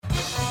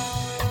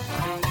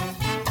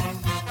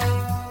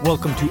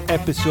Welcome to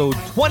episode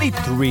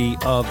 23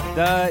 of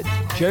the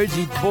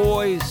Jersey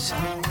Boys.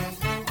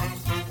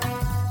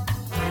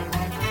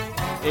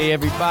 Hey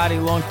everybody,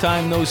 long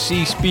time no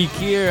see, speak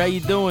here. How you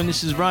doing?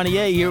 This is Ronnie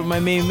A here with my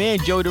main man,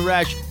 Joey the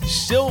Rash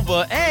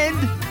Silva, and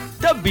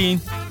the Bean.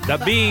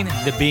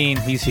 The Bean,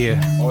 he's here.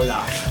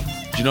 Hola.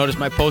 Did you notice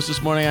my post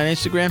this morning on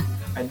Instagram?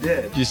 I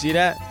did. Did you see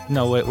that?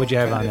 No, what'd you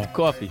have on there?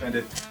 Coffee.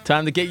 Offended.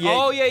 Time to get you.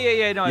 Oh,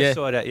 yeah. No, Yeah. I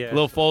saw that, yeah.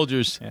 Little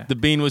Folgers. Yeah. The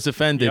Bean was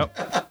offended.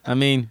 Yep. I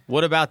mean,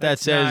 what about that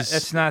says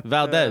That's not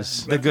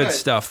Valdez? the good right.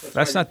 stuff.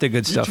 That's right. not the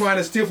good You stuff. trying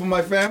to steal from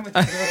my family?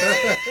 Better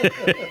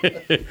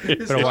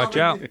watch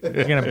out.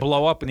 You're going to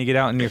blow up when you get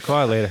out in your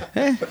car later.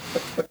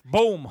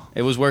 Boom.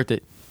 It was worth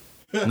it.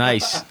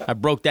 Nice. I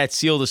broke that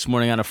seal this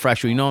morning on a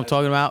fresh one. You know what I'm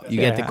talking about? You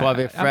get the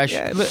coffee fresh.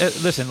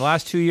 Listen, the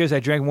last 2 years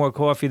I drank more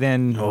coffee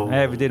than I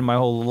ever did in my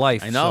whole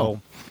life. I know.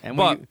 So. And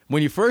But-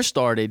 when you first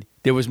started,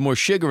 there was more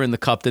sugar in the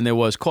cup than there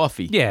was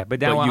coffee. Yeah, but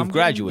now you've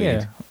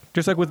graduated. Yeah.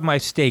 Just like with my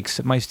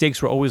steaks. My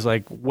steaks were always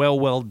like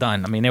well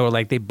done. I mean,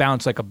 they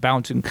bounce like a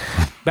bouncing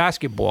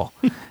basketball.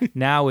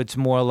 Now it's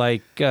more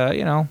like,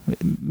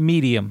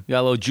 medium. You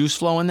got a little juice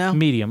flowing now?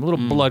 Medium. A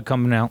little blood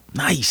coming out.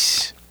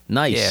 Nice.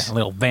 Yeah, a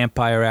little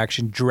vampire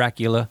action,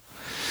 Dracula.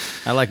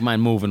 I like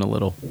mine moving a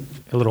little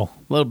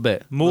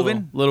bit.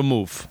 Moving? Little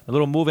move. A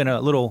little move and a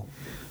little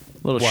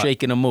Little What?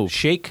 shake and a move.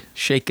 shake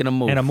Shake and a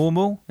move. and a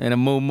moo-moo. And a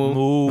moo.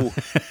 Moo.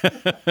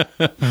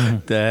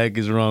 The heck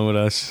is wrong with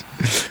us?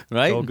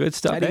 Right? all good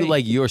stuff, How do you hey.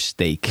 like your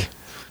steak?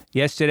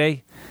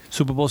 Yesterday,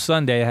 Super Bowl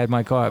Sunday, I had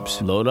my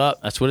carbs. Load up.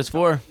 That's what it's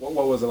for.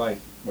 What was it like?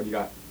 What you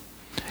got?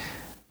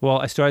 Well,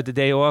 I started the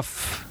day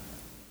off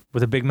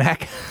with a Big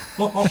Mac,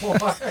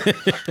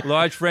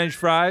 large French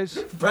fries.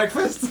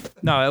 Breakfast?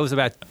 No, it was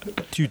about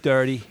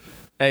 2:30.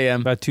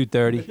 AM. About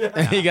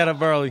 2:30. You got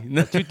up early.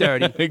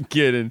 2:30.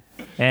 Kidding.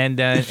 And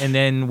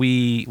then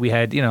we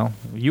had, you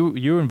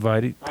were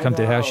invited to come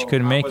to the house. You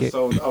couldn't make it. I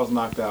was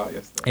knocked out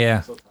yesterday.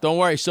 Yeah. So tired. Don't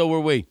worry. So were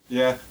we.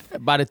 Yeah.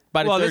 By the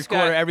Well, third this guy-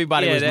 quarter,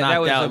 everybody yeah, was that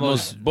knocked was out. the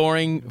Most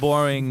boring.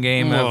 Boring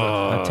game ever.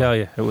 I tell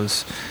you, it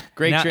was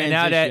Great now,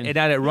 transition. And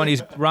now that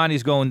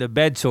Ronnie's going to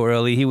bed so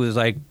early, he was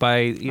like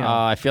by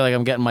I feel like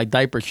I'm getting my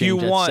diaper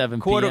changed at 7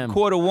 p.m.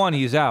 quarter one,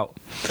 he's out.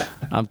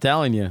 I'm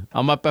telling you.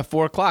 I'm up at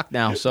 4 o'clock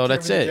now, so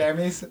that's it.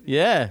 Jammies?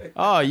 Yeah.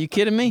 Oh, are you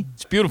kidding me?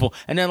 It's beautiful.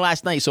 And then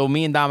last night, so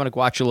me and Dominic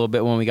watched a little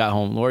bit when we got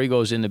home. Lori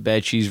goes into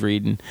bed. She's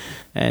reading.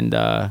 And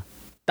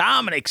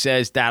Dominic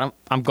says, Dad,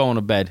 I'm going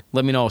to bed.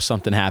 Let me know if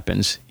something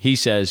happens. He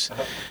says.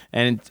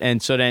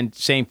 And so then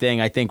same thing.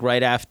 I think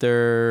right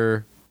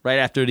after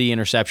the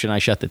interception, I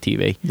shut the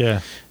TV.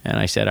 Yeah. And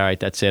I said, all right,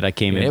 that's it. I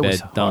came in It bed.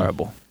 was Done.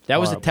 horrible. That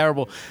was a Horrible.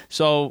 terrible.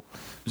 So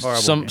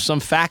Horrible game. some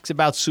facts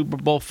about Super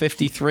Bowl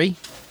 53.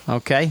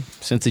 Okay,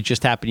 since it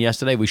just happened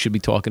yesterday, we should be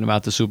talking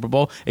about the Super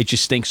Bowl. It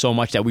just stinks so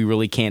much that we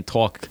really can't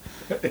talk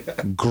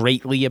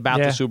greatly about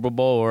Yeah. the Super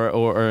Bowl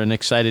or an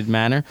excited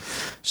manner.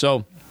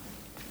 So,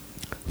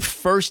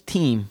 first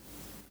team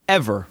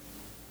ever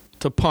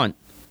to punt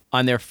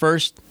on their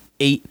first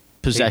 8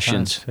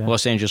 possessions, times, yeah.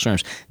 Los Angeles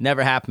Rams.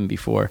 Never happened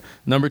before.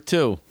 Number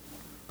 2,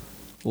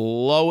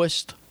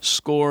 lowest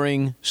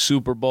scoring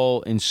Super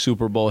Bowl in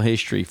Super Bowl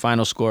history.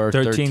 Final score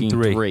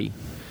 13-3.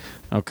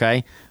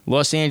 Okay?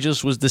 Los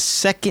Angeles was the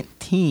second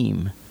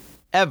team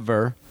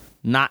ever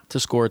not to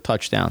score a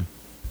touchdown.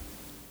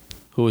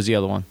 Who was the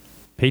other one?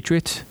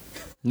 Patriots.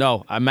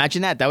 No,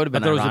 imagine that. That would have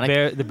been I thought it was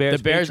ironic. the Bears.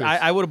 The Bears,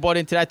 Patriots. I would have bought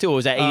into that too.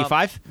 Was that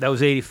 85? That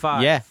was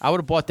 85. Yeah, I would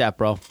have bought that,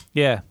 bro.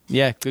 Yeah.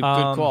 Yeah, good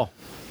call.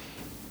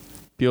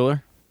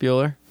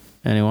 Bueller?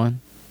 Anyone?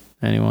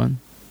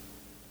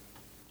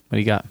 What do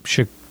you got?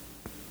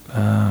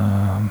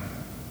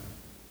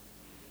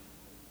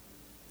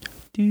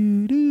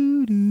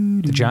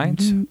 The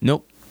Giants.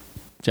 Nope.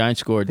 Giants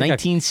scored. They got-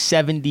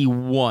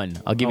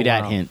 1971. I'll give you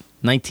that wow. hint.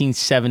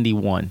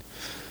 1971.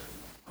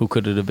 Who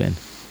could it have been?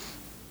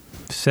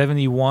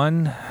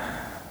 71.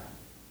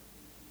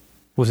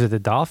 Was it the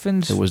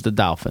Dolphins? It was the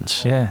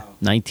Dolphins. Yeah.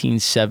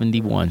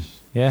 1971.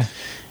 Yeah.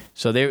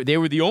 So they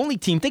were the only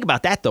team. Think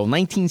about that, though.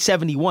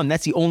 1971.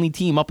 That's the only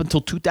team up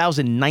until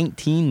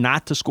 2019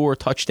 not to score a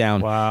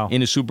touchdown Wow.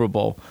 in a Super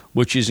Bowl,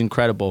 which is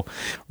incredible.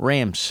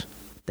 Rams,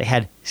 they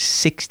had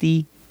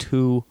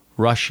 62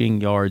 rushing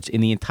yards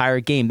in the entire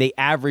game. They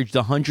averaged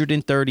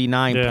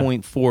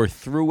 139.4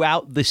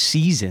 throughout the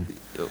season.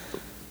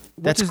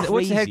 That's crazy.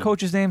 What's the head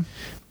coach's name?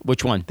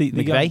 Which one? The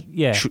McVay? guy-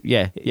 yeah. Sean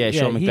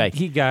McVay.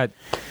 He got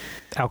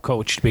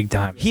outcoached big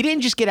time. He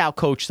didn't just get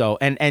outcoached though,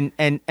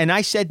 and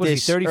I said Was he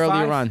this 35?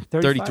 earlier on.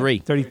 33.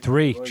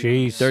 33.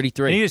 Jeez.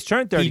 33. And he just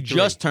turned 33. He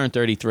just turned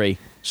 33.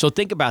 So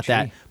think about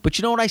that. But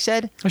you know what I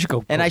said? I should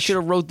go. And I coach. should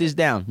have wrote this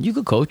down. You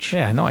could coach.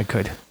 Yeah, I know I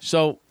could.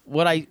 So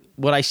what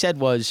I said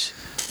was,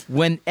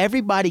 when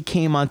everybody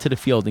came onto the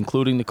field,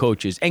 including the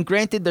coaches, and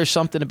granted, there's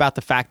something about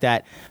the fact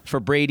that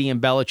for Brady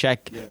and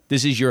Belichick,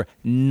 this is your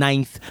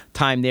 9th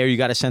time there. You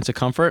got a sense of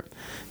comfort.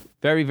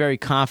 Very, very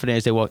confident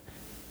as they walk.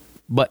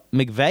 But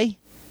McVay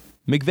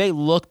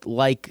looked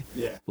like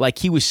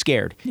he was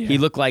scared. Yeah. He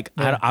looked like,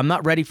 Yeah. I'm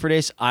not ready for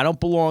this. I don't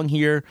belong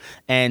here.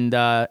 And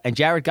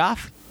Jared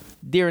Goff,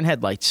 deer in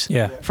headlights.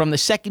 Yeah. From the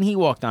second he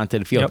walked onto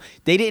the field, Yep.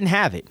 they didn't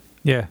have it.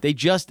 Yeah. They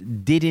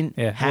just didn't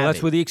Yeah. have Well, that's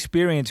it. where the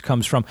experience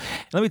comes from.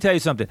 Let me tell you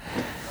something.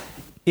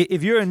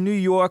 If you're a New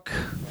York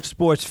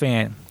sports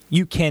fan,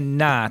 you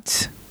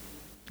cannot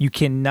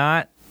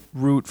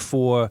root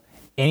for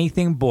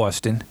anything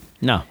Boston,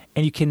 No.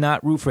 and you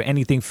cannot root for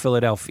anything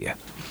Philadelphia.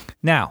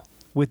 Now,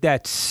 with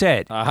that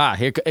said, Aha.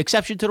 Here,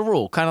 exception to the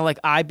rule. Kind of like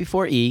I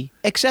before E,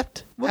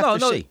 except after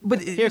C.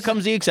 but here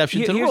comes the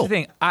exception to the here's rule. the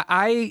thing.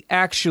 I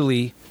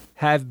actually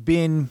have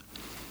been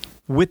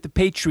with the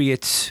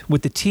Patriots,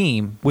 with the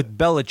team, with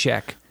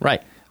Belichick.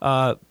 Right.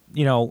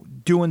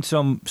 Doing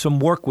some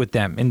work with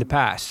them in the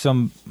past.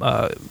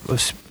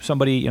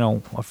 Somebody,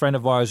 a friend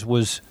of ours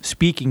was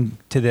speaking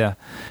to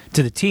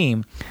the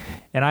team,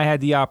 and I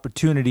had the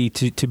opportunity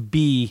to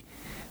be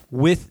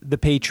with the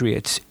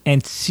Patriots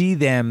and see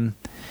them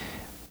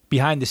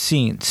behind the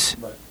scenes.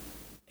 Right.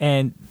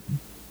 And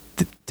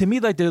to me,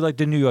 they're like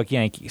the New York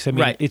Yankees. I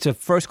mean, Right. it's a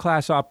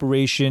first-class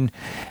operation.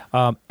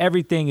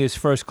 Everything is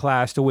first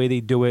class the way they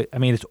do it. I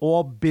mean, it's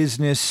all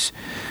business.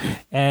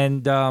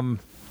 And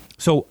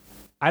so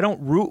I don't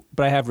root,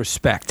 but I have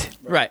respect.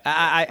 Right.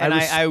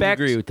 I would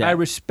agree with that. I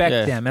respect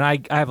Yeah. them. And I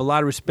have a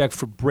lot of respect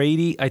for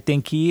Brady. I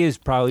think he is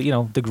probably,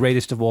 the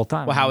greatest of all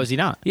time. Well, how is he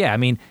not? Yeah, I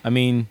mean, I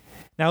mean,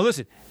 now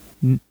listen,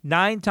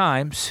 9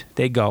 times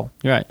they go,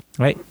 right.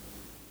 right?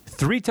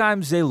 3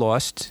 times they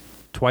lost,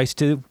 twice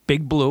to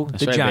Big Blue,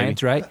 That's the right,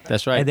 Giants, baby. right?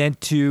 That's right. And then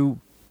to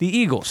the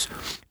Eagles.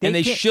 And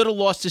they can't- should have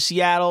lost to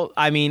Seattle.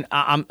 I mean,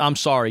 I'm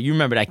sorry. You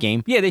remember that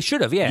game? Yeah, they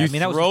should have. Yeah, You I mean,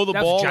 that throw was, the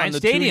that was ball Giant on the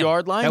Stadium.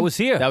 2-yard line. That was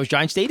here. That was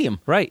Giant Stadium.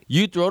 Right.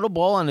 You throw the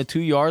ball on the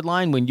 2-yard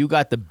line when you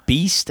got the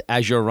beast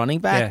as your running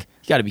back. Yeah.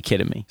 You got to be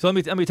kidding me. So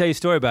let me tell you a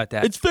story about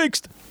that. It's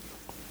fixed.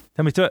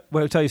 Let me tell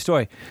you a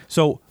story.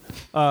 So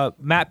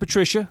Matt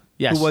Patricia,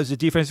 Yes. who was the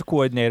defensive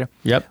coordinator,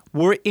 Yep.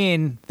 we're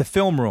in the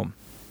film room,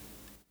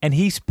 and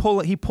he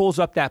pulls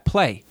up that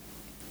play,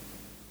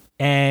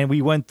 and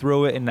we went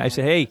through it, and I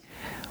said, hey,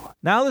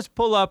 now let's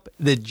pull up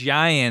the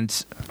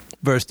Giants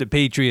versus the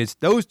Patriots,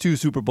 those 2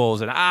 Super Bowls,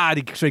 and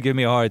they started giving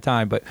me a hard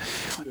time, but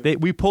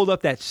we pulled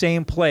up that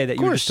same play that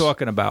you were just course.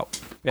 talking about.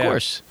 Of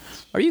course.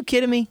 Are you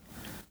kidding me?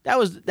 That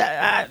was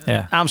that.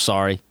 Yeah. I'm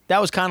sorry. That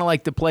was kind of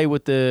like the play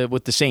with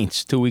the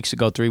Saints 2 weeks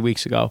ago, 3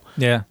 weeks ago.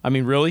 Yeah. I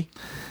mean, really?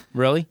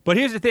 But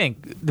here's the thing.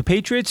 The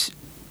Patriots,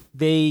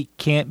 they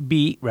can't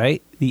beat,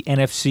 right, the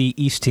NFC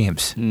East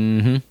teams.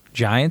 Mm-hmm.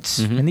 Giants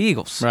and the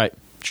Eagles. Right.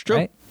 It's true.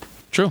 Right?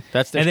 True.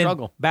 That's their And then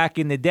struggle. back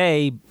in the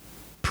day,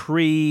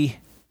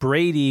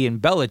 pre-Brady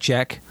and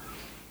Belichick,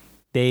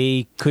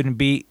 they couldn't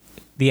beat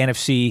the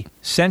NFC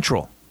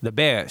Central, the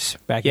Bears,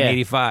 back Yeah. in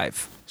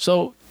 '85.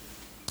 So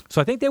So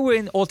I think they were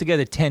in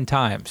altogether 10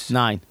 times.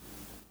 9.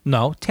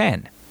 No,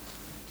 10.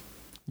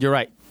 You're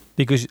right.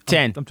 Because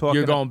 10. I'm talking.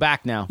 You're going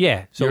back now.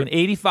 Yeah. So You're- in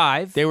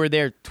 '85, They were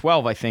there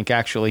 12, I think,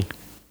 actually.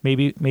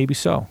 maybe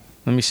so.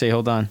 Let me see.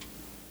 Hold on.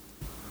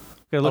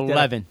 Gotta look that up.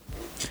 11.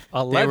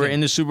 11. They were in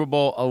the Super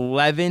Bowl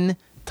 11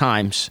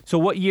 times. So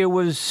what year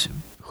was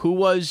Who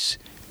was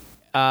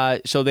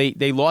so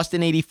they lost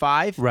in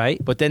 85,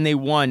 right? but then they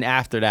won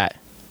after that.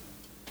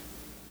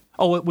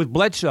 Oh, with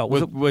Bledsoe.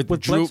 Was it With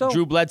Bledsoe?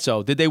 Drew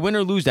Bledsoe. Did they win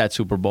or lose that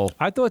Super Bowl?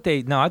 I thought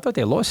they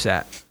lost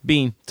that.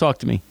 Bean, talk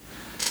to me.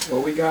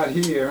 What we got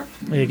here,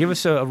 Yeah, give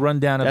us a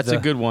rundown of That's the.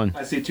 a good one.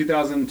 I see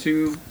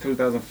 2002,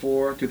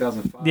 2004,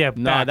 2005. Yeah,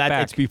 No,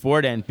 back. it's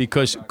before then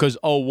because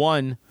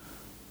 01,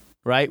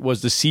 right,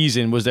 was the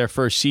season, was their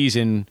first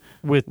season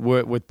with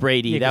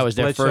Brady. yeah, that 'cause was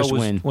their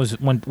Bledsoe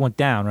first win. went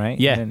down, right?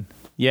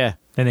 Yeah.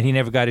 And then he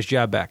never got his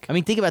job back. I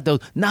mean, think about those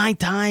 9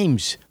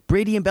 times.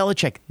 Brady and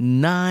Belichick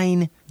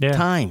 9 Yeah.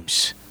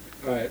 times.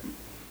 All right.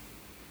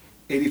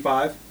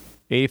 85,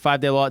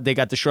 85 they lost. They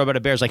got destroyed by the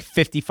Bears like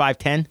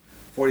 55-10,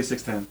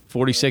 46-10.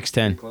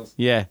 46-10. Close.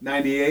 Yeah.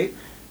 98,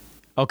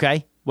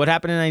 Okay. What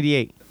happened in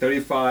 98?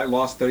 35,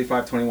 lost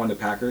 35-21 to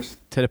Packers.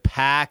 To the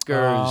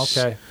Packers.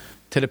 Oh, okay.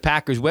 To the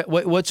Packers.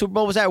 What Super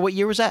Bowl was that? What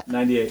year was that?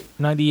 98.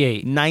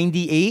 98.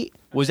 98.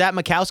 Was that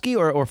Mikowski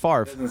or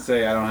Favre? Doesn't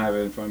say, I don't have it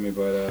in front of me,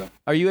 but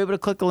Are you able to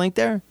click the link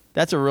there?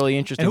 That's a really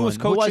interesting And who one. was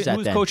coaching? Who was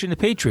that then? coaching the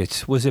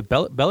Patriots? Was it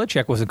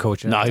Belichick? Wasn't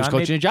coaching? No, at he the was time,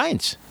 coaching the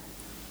Giants.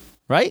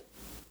 Right?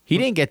 He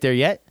didn't get there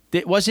yet.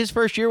 Was his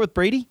first year with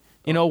Brady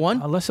in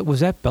 01? Unless it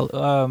was that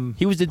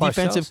He was the Parcells?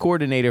 defensive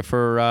coordinator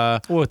for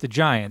or with the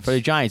Giants. the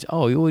Giants.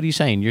 Oh, what are you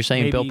saying? You're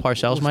saying Bill Maybe-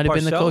 Parcells was might have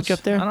been the coach Parcells?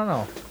 up there? I don't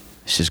know.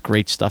 This is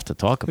great stuff to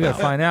talk We about.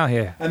 gotta find out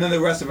here. and then the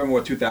rest of them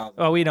were 2000.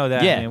 Oh, we know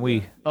that. Yeah. Man.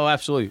 We Oh,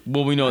 absolutely.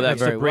 Well, we know that That's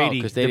the very well Brady-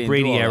 because they the didn't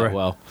Brady do all era. that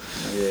well.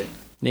 98.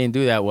 They didn't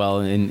do that well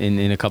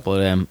in a couple of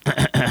them.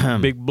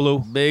 Big Blue.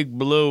 Big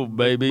Blue,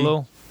 baby.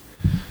 Blue.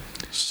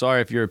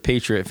 Sorry if you're a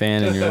Patriot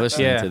fan and you're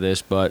listening Yeah. to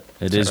this, but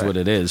it is what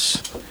it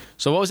is.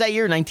 So what was that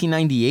year?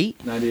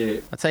 1998.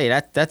 98. I'll tell you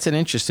that's an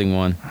interesting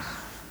one.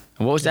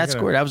 And what was that Yeah.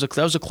 score? That was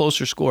a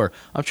closer score.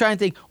 I'm trying to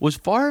think. Was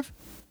Favre?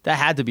 That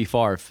had to be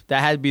Favre.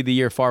 That had to be the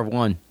year Favre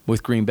won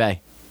with Green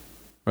Bay,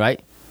 right?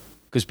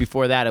 Because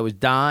before that it was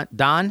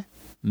Don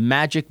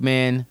Magic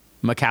Man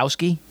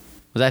Mikowski.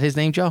 Was that his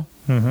name, Joe?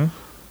 Mm-hmm.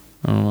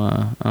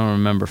 I don't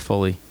remember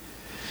fully.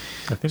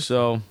 I think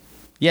So,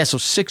 Yeah, so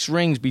 6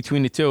 rings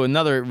between the two.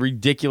 Another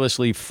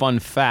ridiculously fun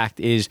fact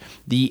is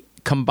the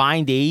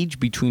combined age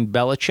between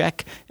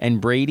Belichick and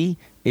Brady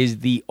is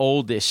the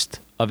oldest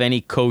of any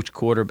coach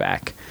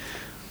quarterback.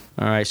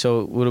 All right,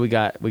 so what do we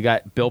got? We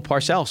got Bill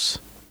Parcells.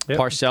 Yep,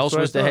 Parcells that's what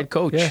I was the thought. head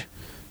coach Yeah.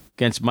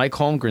 against Mike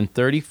Holmgren,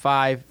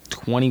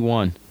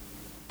 35-21.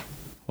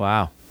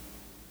 Wow.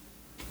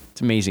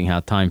 It's amazing how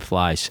time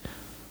flies.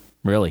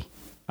 Really.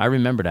 I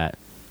remember that.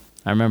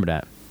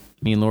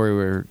 Me and Lori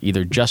were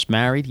either just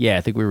married. Yeah,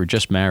 I think we were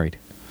just married.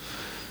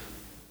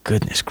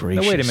 Goodness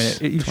gracious. No, wait a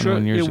minute. You sure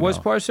 21 years it was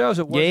ago. Parcells?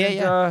 It wasn't,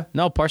 Yeah.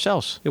 No,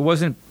 Parcells. It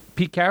wasn't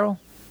Pete Carroll?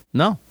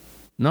 No,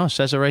 it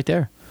says it right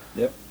there.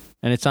 Yep.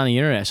 And it's on the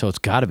internet, so it's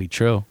got to be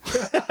true.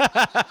 That's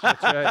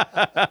right.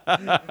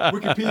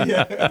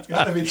 Wikipedia. It's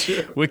gotta be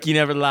true. Wiki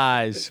never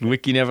lies. It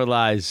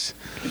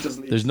just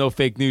leaves. There's no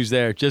fake news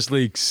there, just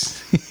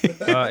leaks. In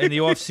the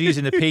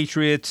offseason, the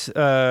Patriots,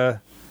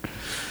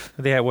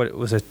 they had, what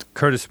was it,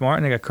 Curtis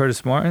Martin? They got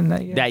Curtis Martin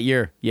that year? That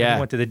year, yeah. He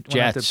went to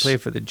Jets. play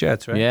for the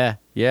Jets, right?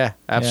 Yeah,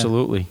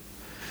 absolutely.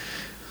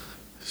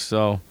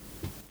 So,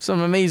 some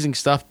amazing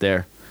stuff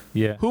there.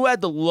 Yeah. Who had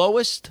the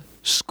lowest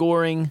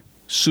scoring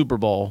Super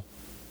Bowl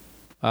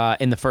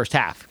in the first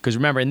half? Because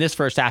remember, in this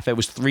first half, it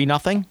was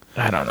 3-0.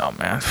 I don't know,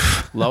 man.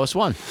 Lowest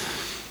one.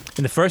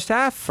 In the first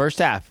half? First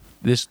half.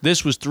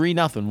 This was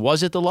 3-0.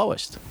 Was it the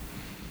lowest?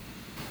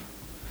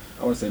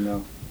 I want to say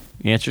no.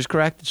 The answer is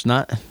correct. It's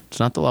not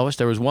the lowest.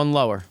 There was one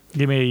lower.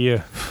 Give me a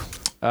year.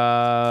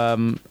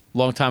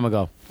 Long time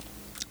ago.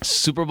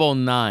 Super Bowl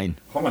 9.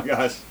 Oh my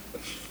gosh.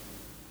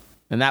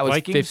 And that was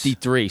Vikings?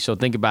 53. So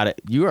think about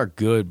it. You are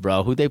good,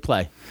 bro. Who'd they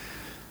play?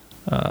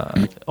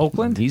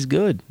 Oakland? He's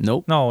good.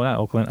 Nope. No, not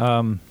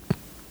Oakland.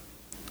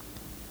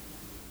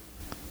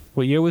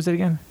 What year was it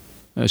again?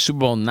 Super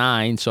Bowl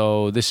 9.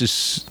 So this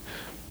is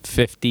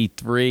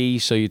 53.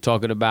 So you're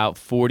talking about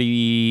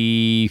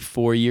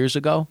 44 years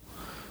ago.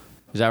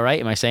 Is that right?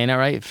 Am I saying that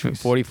right?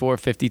 44,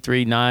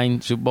 53, 9,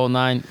 Super Bowl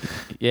 9.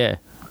 Yeah.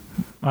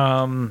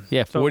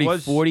 Yeah, So 40, it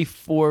was-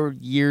 44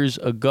 years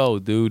ago,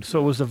 dude. So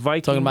it was the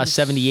Vikings. Talking about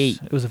 78.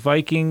 It was the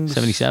Vikings.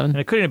 77? And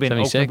it couldn't have been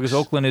 76? Oakland because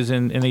Oakland is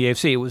in the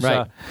AFC. It was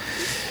Right.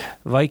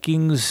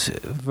 Vikings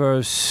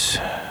versus,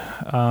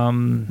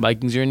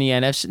 Vikings are in the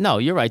NFC. No,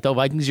 you're right, though.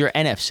 Vikings are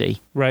NFC.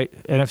 right,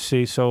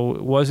 NFC. So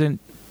it wasn't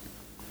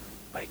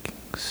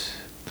Vikings.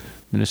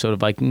 Minnesota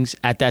Vikings,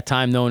 at that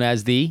time known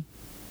as the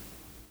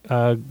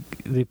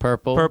The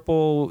Purple.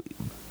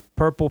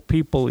 Purple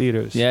People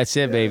Eaters. Yeah, that's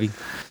it, baby.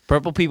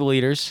 Purple People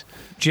Eaters.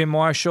 Jim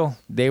Marshall.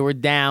 They were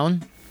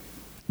down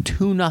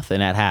 2-0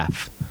 at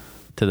half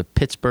to the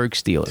Pittsburgh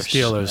Steelers.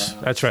 Steelers.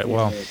 That's right.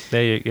 Well,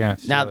 yeah.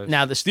 Steelers.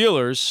 Now the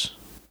Steelers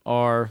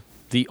are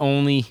the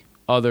only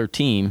other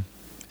team,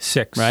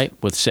 6. right,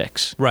 with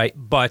 6. Right,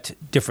 but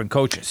different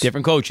coaches.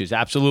 Different coaches,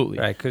 absolutely.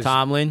 Right, 'cause-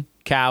 Tomlin,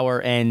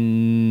 Cowher,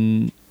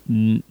 and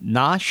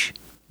Nosh.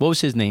 What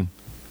was his name?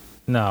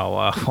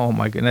 No. Oh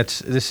my goodness.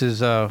 This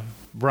is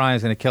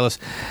Brian's gonna kill us.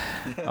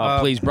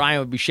 Please, Brian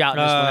would be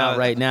shouting this one out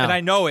right now. And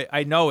I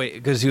know it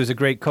because he was a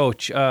great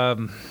coach.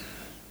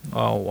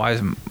 Why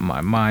is my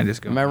mind is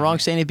going? Am I wrong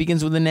saying it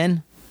begins with an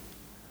N?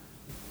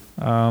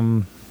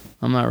 I'm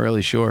not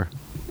really sure.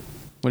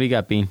 What do you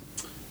got, Bean?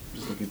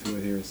 Just looking through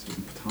it here. It's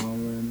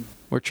Tomlin.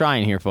 We're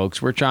trying here,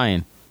 folks. We're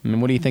trying. I mean,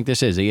 what do you think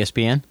this is,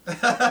 ESPN?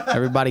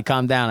 Everybody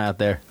calm down out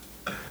there.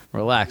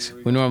 Relax.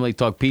 We normally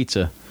talk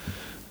pizza.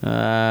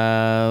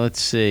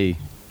 Let's see.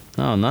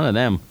 Oh, none of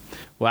them.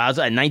 Wow, it's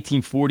at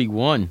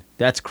 1941.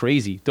 That's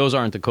crazy. Those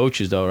aren't the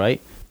coaches, though,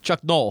 right?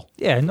 Chuck Noll.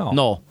 Yeah, no.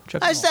 Noll.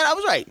 Chuck I Noll. said I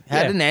was right.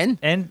 Had Yeah. an N.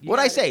 And-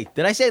 What'd I say?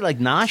 Did I say like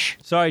Nosh?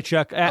 Sorry,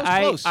 Chuck. was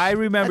close. I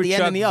remember At the N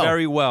Chuck and the O.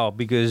 very well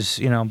because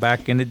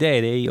back in the day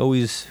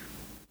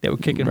they were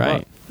kicking Right.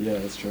 butt. Yeah,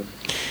 that's true.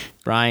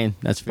 Brian,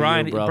 that's for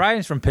you, bro.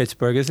 Brian's from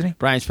Pittsburgh, isn't he?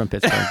 Brian's from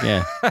Pittsburgh,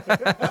 yeah.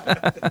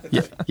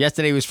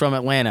 Yesterday he was from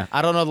Atlanta.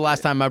 I don't know the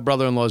last time my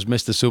brother-in-law's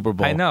missed the Super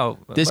Bowl. I know.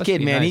 This Must kid,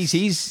 be man, nice.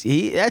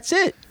 he that's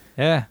it.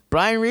 Yeah.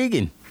 Brian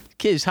Regan.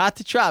 Kid's hot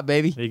to trot,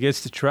 baby. He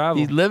gets to travel.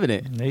 He's living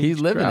it. He's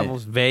living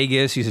travels.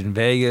 Vegas. He's in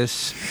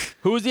Vegas. it.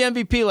 Who was the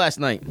MVP last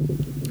night?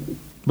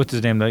 What's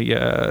his name?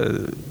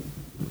 The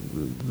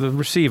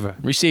receiver.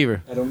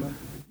 Receiver. I don't know.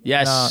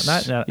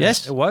 Yes. No.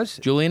 Yes. It was.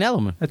 Julian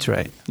Edelman. That's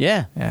right.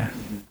 Yeah. Yeah.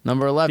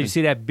 Number Do 11. you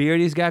see that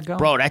beard he's got going?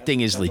 Bro, that thing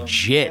is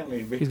legit.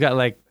 He's got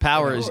like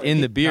Power is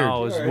in the beard.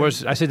 No, it was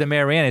worse. I said to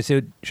Marianne, I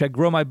said, "Should I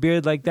grow my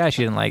beard like that?"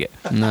 She didn't like it.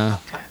 No.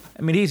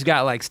 I mean, he's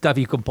got like stuff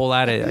you can pull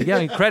out of it.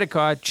 Yeah, credit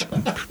card.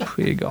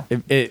 Here you go.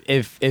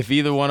 If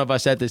either one of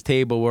us at this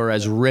table were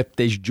as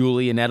ripped as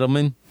Julian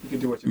Edelman, You can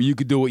do what you you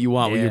could do what you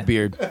want with Yeah. your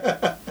beard.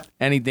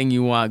 Anything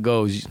you want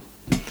goes.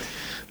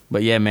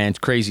 But yeah, man, it's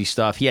crazy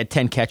stuff. He had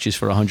 10 catches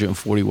for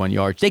 141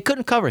 yards. They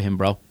couldn't cover him,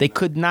 bro. They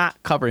could not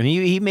cover him.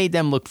 He made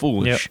them look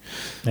foolish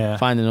Yeah.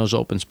 finding those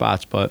open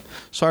spots. But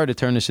sorry to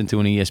turn this into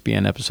an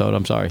ESPN episode.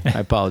 I'm sorry. I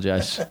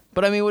apologize.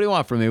 But I mean, what do you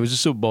want from me? It was a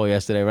Super Bowl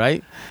yesterday,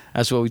 right?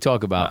 That's what we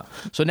talk about.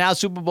 So now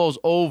Super Bowl's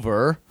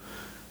over.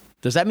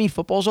 Does that mean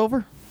football's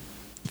over?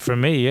 For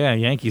me, yeah,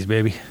 Yankees,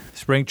 baby.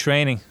 Spring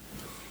training.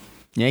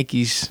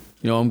 Yankees,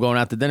 I'm going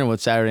out to dinner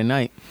with Saturday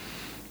night.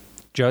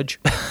 Judge.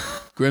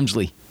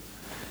 Grimsley.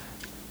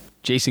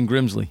 Jason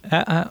Grimsley.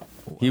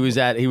 He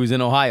was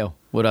in Ohio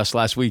with us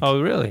last week.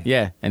 Oh, really?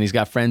 Yeah, and he's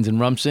got friends in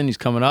Rumson. He's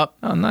coming up,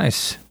 Oh,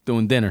 nice.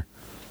 doing dinner.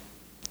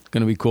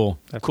 Gonna be cool.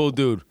 Cool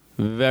dude.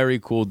 Very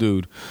cool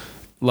dude.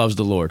 Loves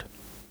the Lord.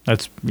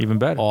 That's even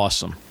better.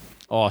 Awesome,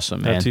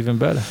 man. That's even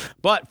better.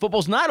 But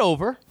football's not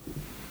over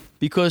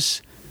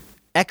because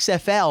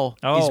XFL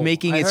is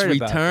making I its heard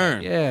about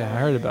return. that. Yeah, I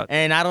heard about that.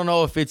 And I don't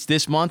know if it's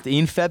this month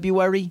in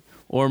February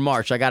or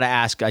March. I got to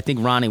ask. I think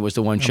Ronnie was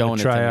the one showing it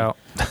to Try me. out.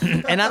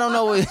 And I don't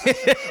know.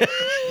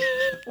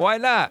 Why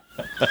not?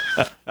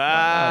 Go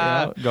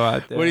out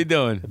there. What are you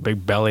doing?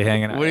 Big belly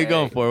hanging out. What are you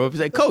going for? What was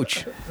that?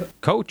 Coach.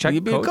 Coach. I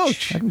You can be a coach.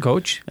 coach. I can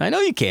coach. I know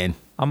you can.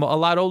 I'm a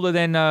lot older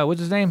than, what's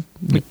his name?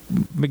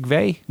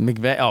 McVeigh?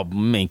 McVeigh. Oh,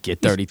 Mink, you're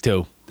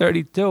 32.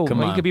 32. Come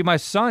Well, on. He could be my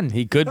son.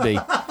 He could be.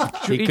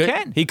 He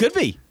can. He could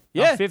be.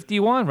 Yeah. I'm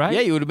 51, right?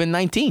 Yeah, you would have been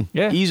 19.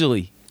 Yeah.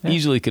 Easily. Yeah.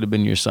 Easily could have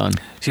been your son.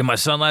 See my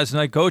son last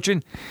night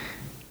coaching.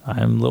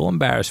 I'm a little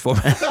embarrassed for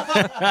him.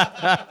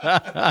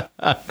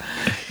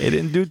 He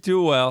didn't do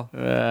too well,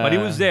 but he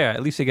was there.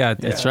 At least he got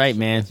there. That's right,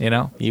 man. You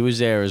know, He was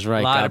there. Is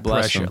right. a lot God of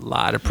bless pressure. him. A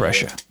lot of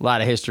pressure. A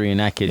lot of history in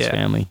that kid's Yeah.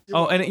 family.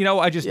 Oh, and you know,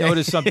 I just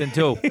noticed something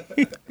too.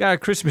 Got a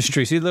Christmas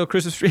tree. See the little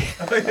Christmas tree?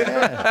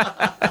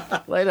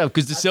 Light up,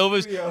 because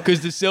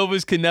the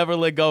Silvers can never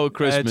let go of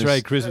Christmas. That's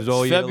right. Christmas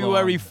all year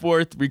February long.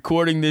 4th,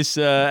 recording this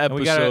And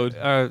we got episode.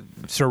 a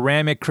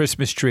ceramic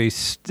Christmas tree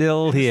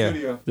still here.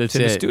 Studio. That's It's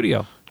in the it.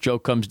 studio. Joe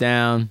comes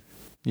down,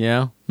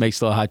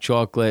 makes a little hot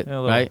chocolate, Yeah,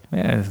 a little- right?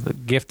 Yeah, it's the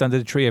gift under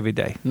the tree every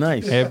day.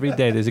 Nice. Every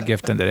day there's a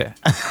gift under there.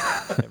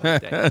 Every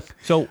day.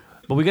 So,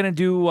 but we're gonna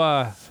do.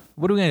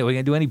 What are we gonna do? We're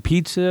gonna do any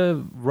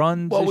pizza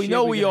runs? Well, this we year?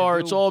 know We're we gonna are.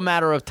 do It's all a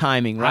matter of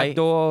timing, right? hot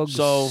dogs.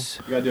 So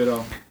You gotta do it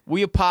all.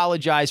 we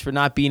apologize for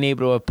not being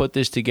able to put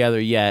this together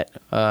yet.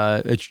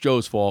 It's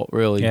Joe's fault,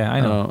 really. Yeah,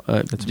 I know.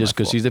 Just my because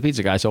fault. he's the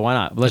pizza guy, so why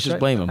not? Let's just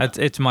blame him.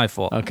 It's my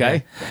fault.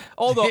 Okay. Yeah.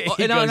 Although,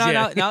 He no, goes, no,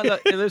 yeah. no, no,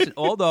 listen.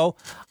 Although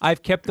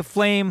I've kept the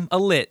flame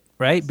lit,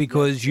 right?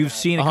 Because you've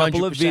seen a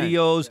couple of 100%.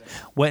 videos.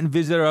 Went and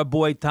visited our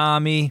boy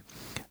Tommy.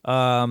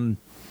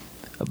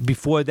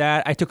 Before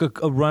that, I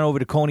took a run over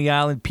to Coney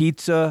Island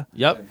Pizza.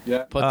 Yep.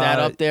 Yeah. Put that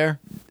Uh, up there.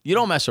 You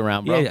don't mess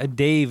around, bro. Yeah,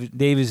 Dave.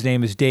 His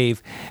name is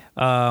Dave.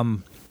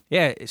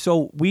 Yeah,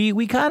 so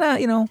we kind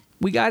of,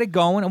 we got it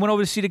going. I went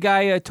over to see the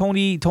guy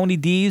Tony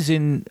D's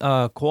in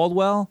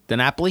Caldwell. The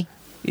Napoli?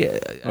 Yeah.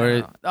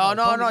 Or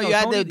no. You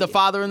had the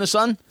father and the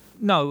son?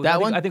 No, That I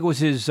think, one? I think it was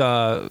his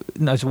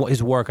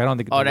his work. I don't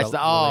think. Oh, they're that's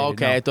related,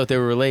 okay. no. I thought they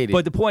were related.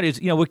 But the point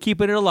is, we're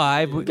keeping it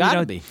alive.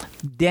 Gotta be.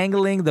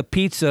 Dangling the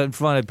pizza in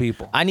front of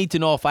people. I need to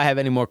know if I have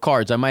any more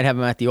cards. I might have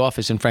them at the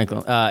office in Franklin,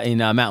 in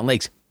Mountain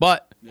Lakes.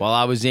 But while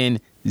I was in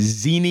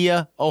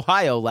Xenia,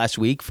 Ohio last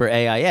week for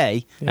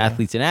AIA,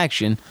 Athletes in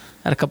Action,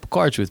 I had a couple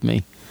cards with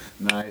me.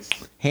 Nice.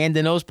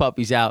 Handing those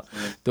puppies out.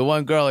 The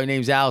one girl, her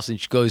name's Allison.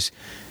 She goes,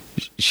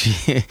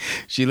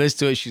 she listens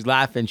to it. She's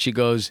laughing. She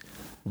goes,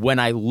 when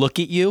I look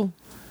at you,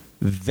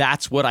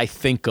 that's what I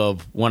think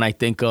of when I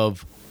think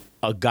of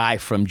a guy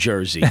from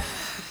Jersey.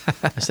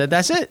 I said,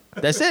 that's it.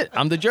 That's it.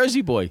 I'm the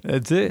Jersey boy.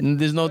 That's it. And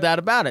there's no doubt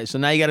about it. So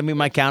now you got to meet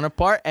my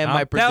counterpart and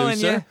my I'm telling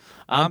producer. you.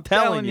 I'm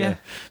telling you.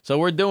 So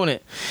we're doing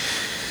it.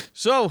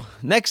 So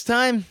next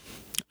time,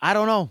 I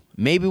don't know.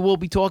 Maybe we'll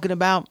be talking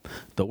about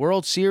the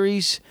World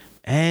Series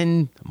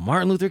and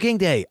Martin Luther King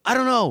Day. I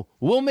don't know.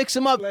 We'll mix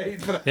them up.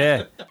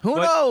 Yeah. Who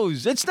But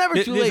knows? It's never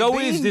too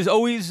late. There's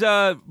always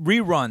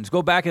reruns.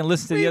 Go back and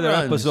listen to the other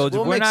Reruns. episodes.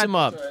 We'll If we're mix not, them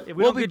up. If we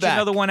We'll don't be get back.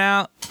 you another one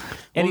out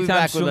We'll be anytime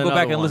back soon, with go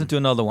back another and listen one. to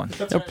another one.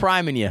 They're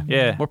priming you.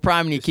 Yeah. We're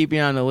priming you, keeping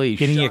you on the leash.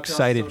 Getting you Shout out to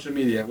excited. Social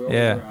media. We're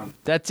Yeah. always around.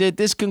 That's it.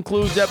 This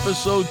concludes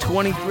episode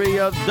 23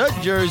 of The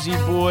Jersey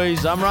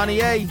Boys. I'm Ronnie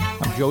A.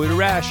 I'm Joey the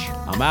Rash.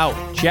 I'm out.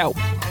 Ciao.